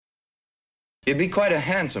You'd be quite a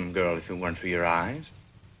handsome girl if it weren't for your eyes.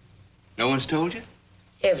 No one's told you?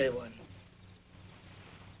 Everyone.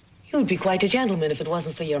 You'd be quite a gentleman if it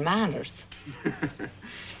wasn't for your manners.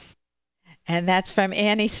 And that's from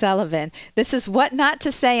Annie Sullivan. This is What Not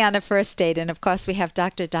to Say on a First Date. And, of course, we have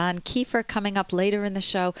Dr. Don Kiefer coming up later in the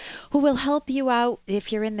show who will help you out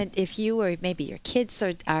if you or maybe your kids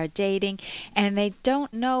are dating and they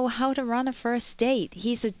don't know how to run a first date.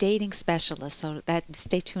 He's a dating specialist, so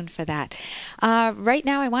stay tuned for that. Right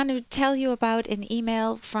now, I want to tell you about an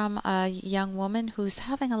email from a young woman who's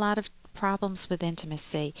having a lot of problems with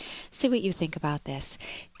intimacy. See what you think about this.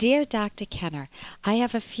 Dear Dr. Kenner, I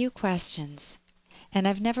have a few questions, and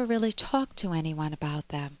I've never really talked to anyone about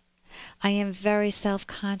them. I am very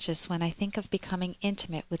self-conscious when I think of becoming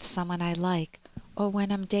intimate with someone I like, or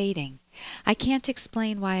when I'm dating. I can't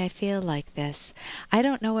explain why I feel like this. I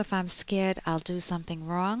don't know if I'm scared I'll do something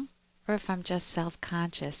wrong, or if I'm just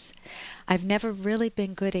self-conscious. I've never really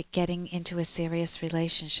been good at getting into a serious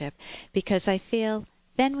relationship because I feel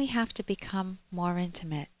then we have to become more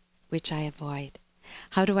intimate, which I avoid.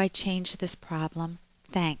 How do I change this problem?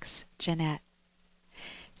 Thanks, Jeanette.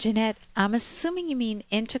 Jeanette, I'm assuming you mean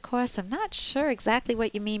intercourse. I'm not sure exactly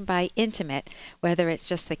what you mean by intimate, whether it's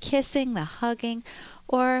just the kissing, the hugging,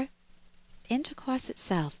 or intercourse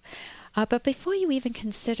itself. But before you even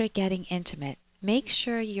consider getting intimate, make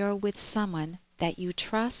sure you're with someone that you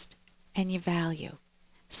trust and you value.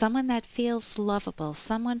 Someone that feels lovable,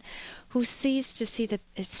 someone who seems to see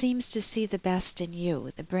the best in you,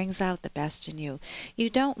 that brings out the best in you. You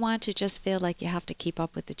don't want to just feel like you have to keep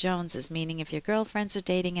up with the Joneses, meaning if your girlfriends are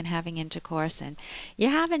dating and having intercourse and you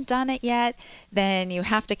haven't done it yet, then you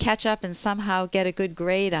have to catch up and somehow get a good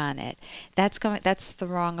grade on it. That's the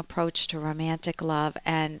wrong approach to romantic love,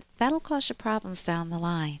 and that'll cause you problems down the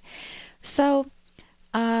line. So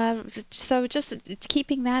just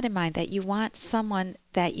keeping that in mind, that you want someone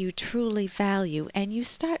that you truly value, and you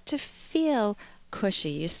start to feel cushy,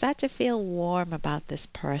 you start to feel warm about this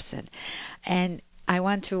person. And I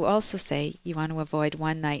want to also say you want to avoid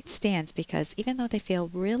one-night stands, because even though they feel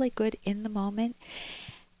really good in the moment,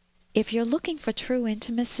 if you're looking for true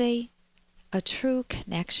intimacy, a true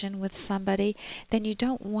connection with somebody, then you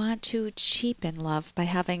don't want to cheapen love by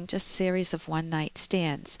having just a series of one-night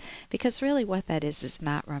stands, because really what that is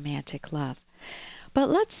not romantic love. But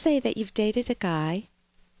let's say that you've dated a guy,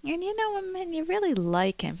 and you know him and you really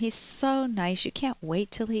like him. He's so nice. You can't wait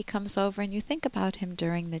till he comes over, and you think about him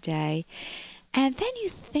during the day. And then you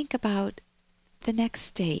think about the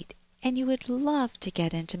next date, and you would love to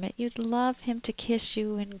get intimate. You'd love him to kiss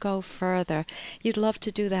you and go further. You'd love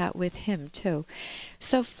to do that with him, too.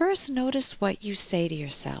 So first, notice what you say to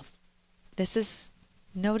yourself. This is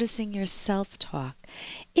noticing your self-talk.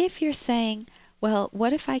 If you're saying, well,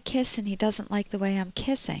 what if I kiss and he doesn't like the way I'm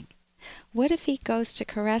kissing? What if he goes to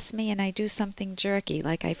caress me and I do something jerky,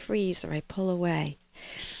 like I freeze or I pull away?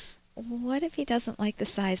 What if he doesn't like the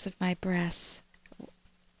size of my breasts?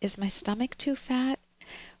 Is my stomach too fat?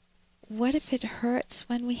 What if it hurts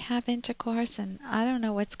when we have intercourse and I don't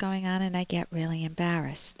know what's going on and I get really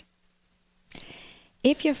embarrassed?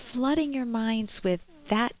 If you're flooding your minds with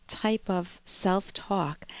that type of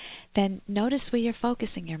self-talk, then notice where you're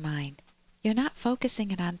focusing your mind. You're not focusing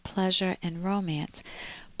it on pleasure and romance,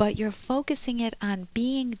 but you're focusing it on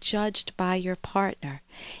being judged by your partner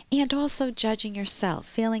and also judging yourself,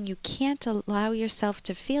 feeling you can't allow yourself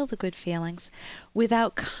to feel the good feelings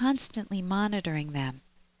without constantly monitoring them.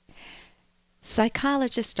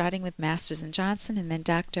 Psychologists, starting with Masters and Johnson and then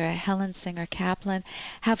Dr. Helen Singer Kaplan,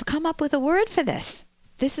 have come up with a word for this.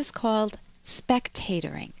 This is called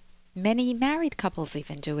spectatoring. Many married couples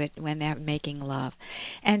even do it when they're making love.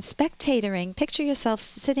 And spectatoring, picture yourself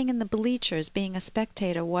sitting in the bleachers being a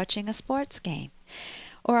spectator watching a sports game.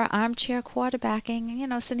 Or armchair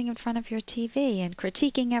quarterbacking, sitting in front of your TV and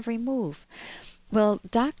critiquing every move. Well,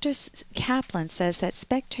 Dr. Kaplan says that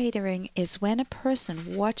spectatoring is when a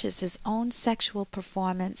person watches his own sexual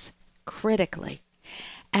performance critically,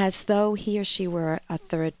 as though he or she were a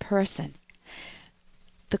third person.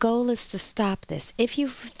 The goal is to stop this. If you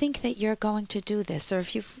think that you're going to do this, or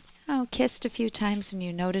if you've kissed a few times and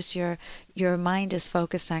you notice your mind is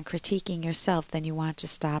focused on critiquing yourself, then you want to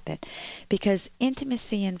stop it. Because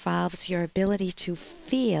intimacy involves your ability to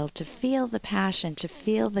feel the passion, to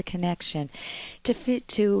feel the connection,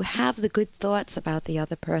 to have the good thoughts about the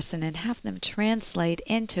other person and have them translate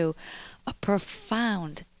into a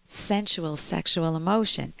profound, sensual, sexual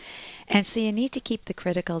emotion. And so you need to keep the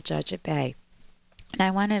critical judge at bay. And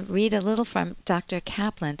I want to read a little from Dr.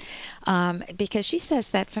 Kaplan because she says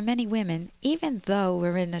that for many women, even though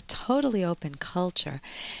we're in a totally open culture,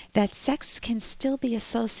 that sex can still be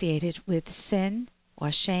associated with sin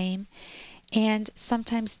or shame and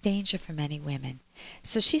sometimes danger for many women.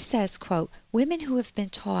 So she says, quote, women who have been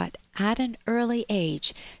taught at an early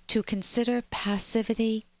age to consider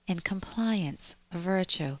passivity and compliance a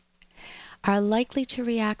virtue are likely to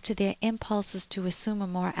react to their impulses to assume a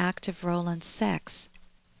more active role in sex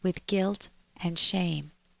with guilt and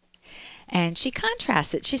shame. And she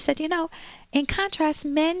contrasts it. She said, in contrast,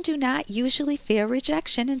 men do not usually fear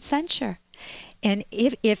rejection and censure. And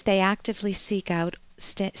if they actively seek out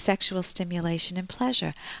sexual stimulation and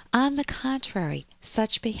pleasure. On the contrary,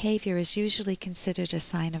 such behavior is usually considered a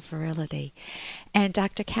sign of virility. And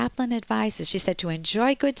Dr. Kaplan advises, she said, to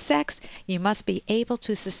enjoy good sex, you must be able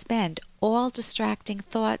to suspend all distracting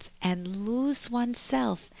thoughts and lose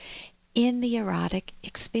oneself in the erotic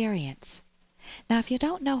experience. Now, if you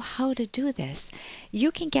don't know how to do this, you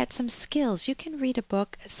can get some skills. You can read a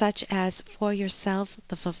book such as For Yourself,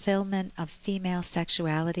 The Fulfillment of Female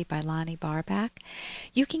Sexuality by Lonnie Barbach.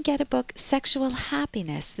 You can get a book, Sexual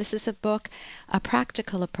Happiness. This is a book, A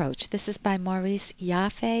Practical Approach. This is by Maurice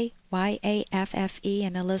Yaffe, Y-A-F-F-E,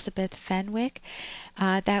 and Elizabeth Fenwick.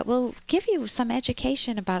 That will give you some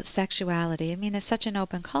education about sexuality. I mean, it's such an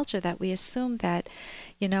open culture that we assume that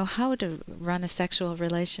you know how to run a sexual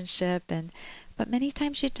relationship, but many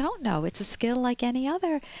times you don't know. It's a skill like any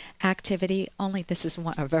other activity, only this is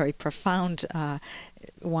a very profound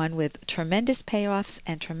one with tremendous payoffs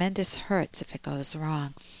and tremendous hurts if it goes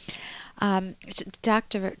wrong.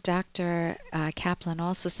 Dr. Kaplan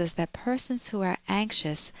also says that persons who are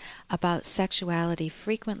anxious about sexuality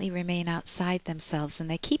frequently remain outside themselves,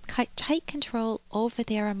 and they keep tight control over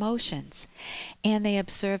their emotions, and they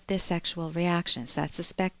observe their sexual reactions. That's the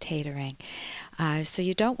spectatoring. So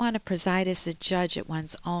you don't want to preside as a judge at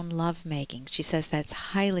one's own lovemaking. She says that's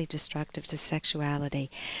highly destructive to sexuality.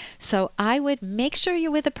 So I would make sure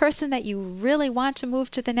you're with a person that you really want to move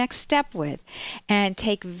to the next step with, and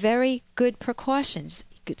take very good precautions.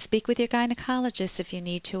 You could speak with your gynecologist if you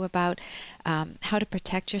need to about how to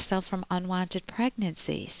protect yourself from unwanted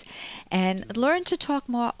pregnancies, and learn to talk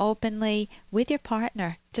more openly with your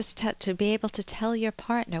partner, just to be able to tell your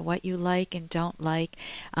partner what you like and don't like,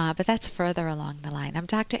 but that's further along the line. I'm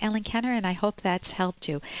Dr. Ellen Kenner, and I hope that's helped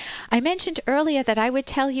you. I mentioned earlier that I would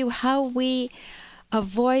tell you how we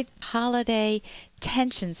avoid holiday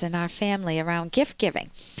tensions in our family around gift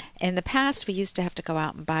giving. In the past, we used to have to go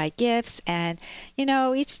out and buy gifts, and,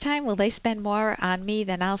 each time, will they spend more on me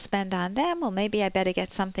than I'll spend on them? Well, maybe I better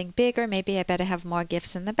get something bigger. Maybe I better have more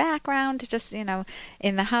gifts in the background, just, in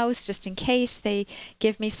the house, just in case they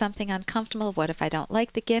give me something uncomfortable. What if I don't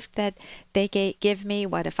like the gift that they give me?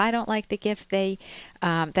 What if I don't like the gift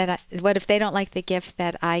what if they don't like the gift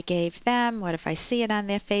that I gave them? What if I see it on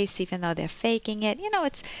their face even though they're faking it?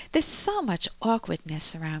 There's so much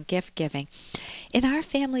awkwardness around gift giving. In our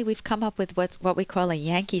family, we've come up with what we call a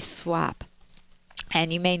Yankee swap.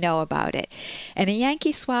 And you may know about it. And a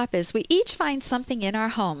Yankee swap is we each find something in our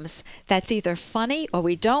homes that's either funny or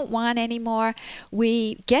we don't want anymore.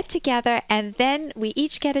 We get together, and then we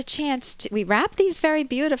each get a chance to, we wrap these very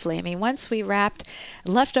beautifully. I mean, once we wrapped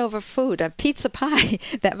leftover food, a pizza pie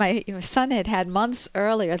that my son had months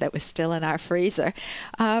earlier that was still in our freezer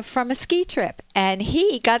from a ski trip. And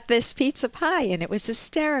he got this pizza pie, and it was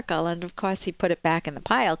hysterical. And of course, he put it back in the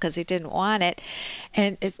pile because he didn't want it.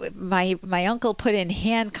 And my uncle put in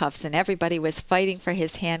handcuffs, and everybody was fighting for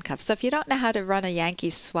his handcuffs. So if you don't know how to run a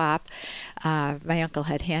Yankee swap, my uncle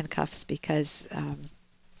had handcuffs because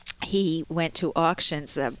he went to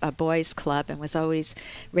auctions, a boys' club, and was always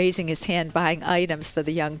raising his hand buying items for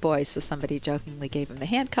the young boys. So somebody jokingly gave him the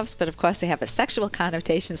handcuffs, but of course they have a sexual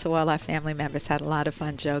connotation, so all our family members had a lot of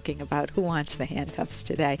fun joking about who wants the handcuffs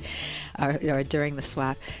today or during the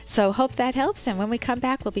swap. So hope that helps, and when we come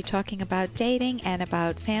back, we'll be talking about dating and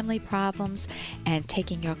about family problems and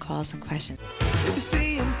taking your calls and questions. If you're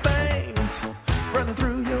seeing things running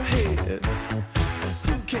through your head,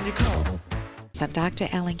 who can you call? I'm Dr.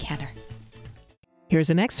 Ellen Kenner. Here's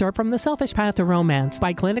an excerpt from The Selfish Path to Romance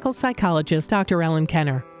by clinical psychologist Dr. Ellen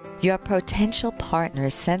Kenner. Your potential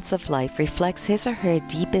partner's sense of life reflects his or her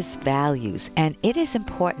deepest values, and it is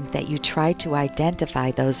important that you try to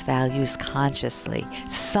identify those values consciously.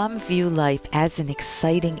 Some view life as an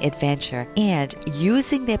exciting adventure, and,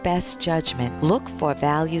 using their best judgment, look for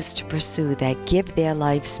values to pursue that give their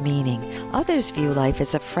lives meaning. Others view life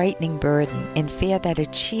as a frightening burden and fear that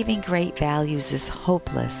achieving great values is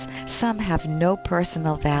hopeless. Some have no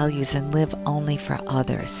personal values and live only for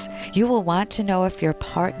others. You will want to know if your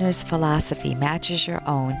partner's partner's philosophy matches your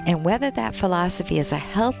own, and whether that philosophy is a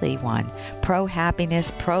healthy one,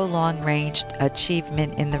 pro-happiness, pro-long-range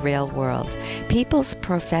achievement in the real world. People's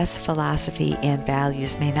professed philosophy and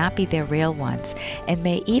values may not be their real ones, and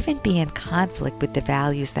may even be in conflict with the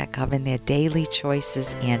values that govern their daily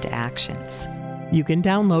choices and actions. You can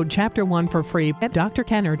download Chapter 1 for free at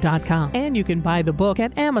drkenner.com, and you can buy the book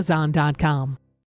at amazon.com.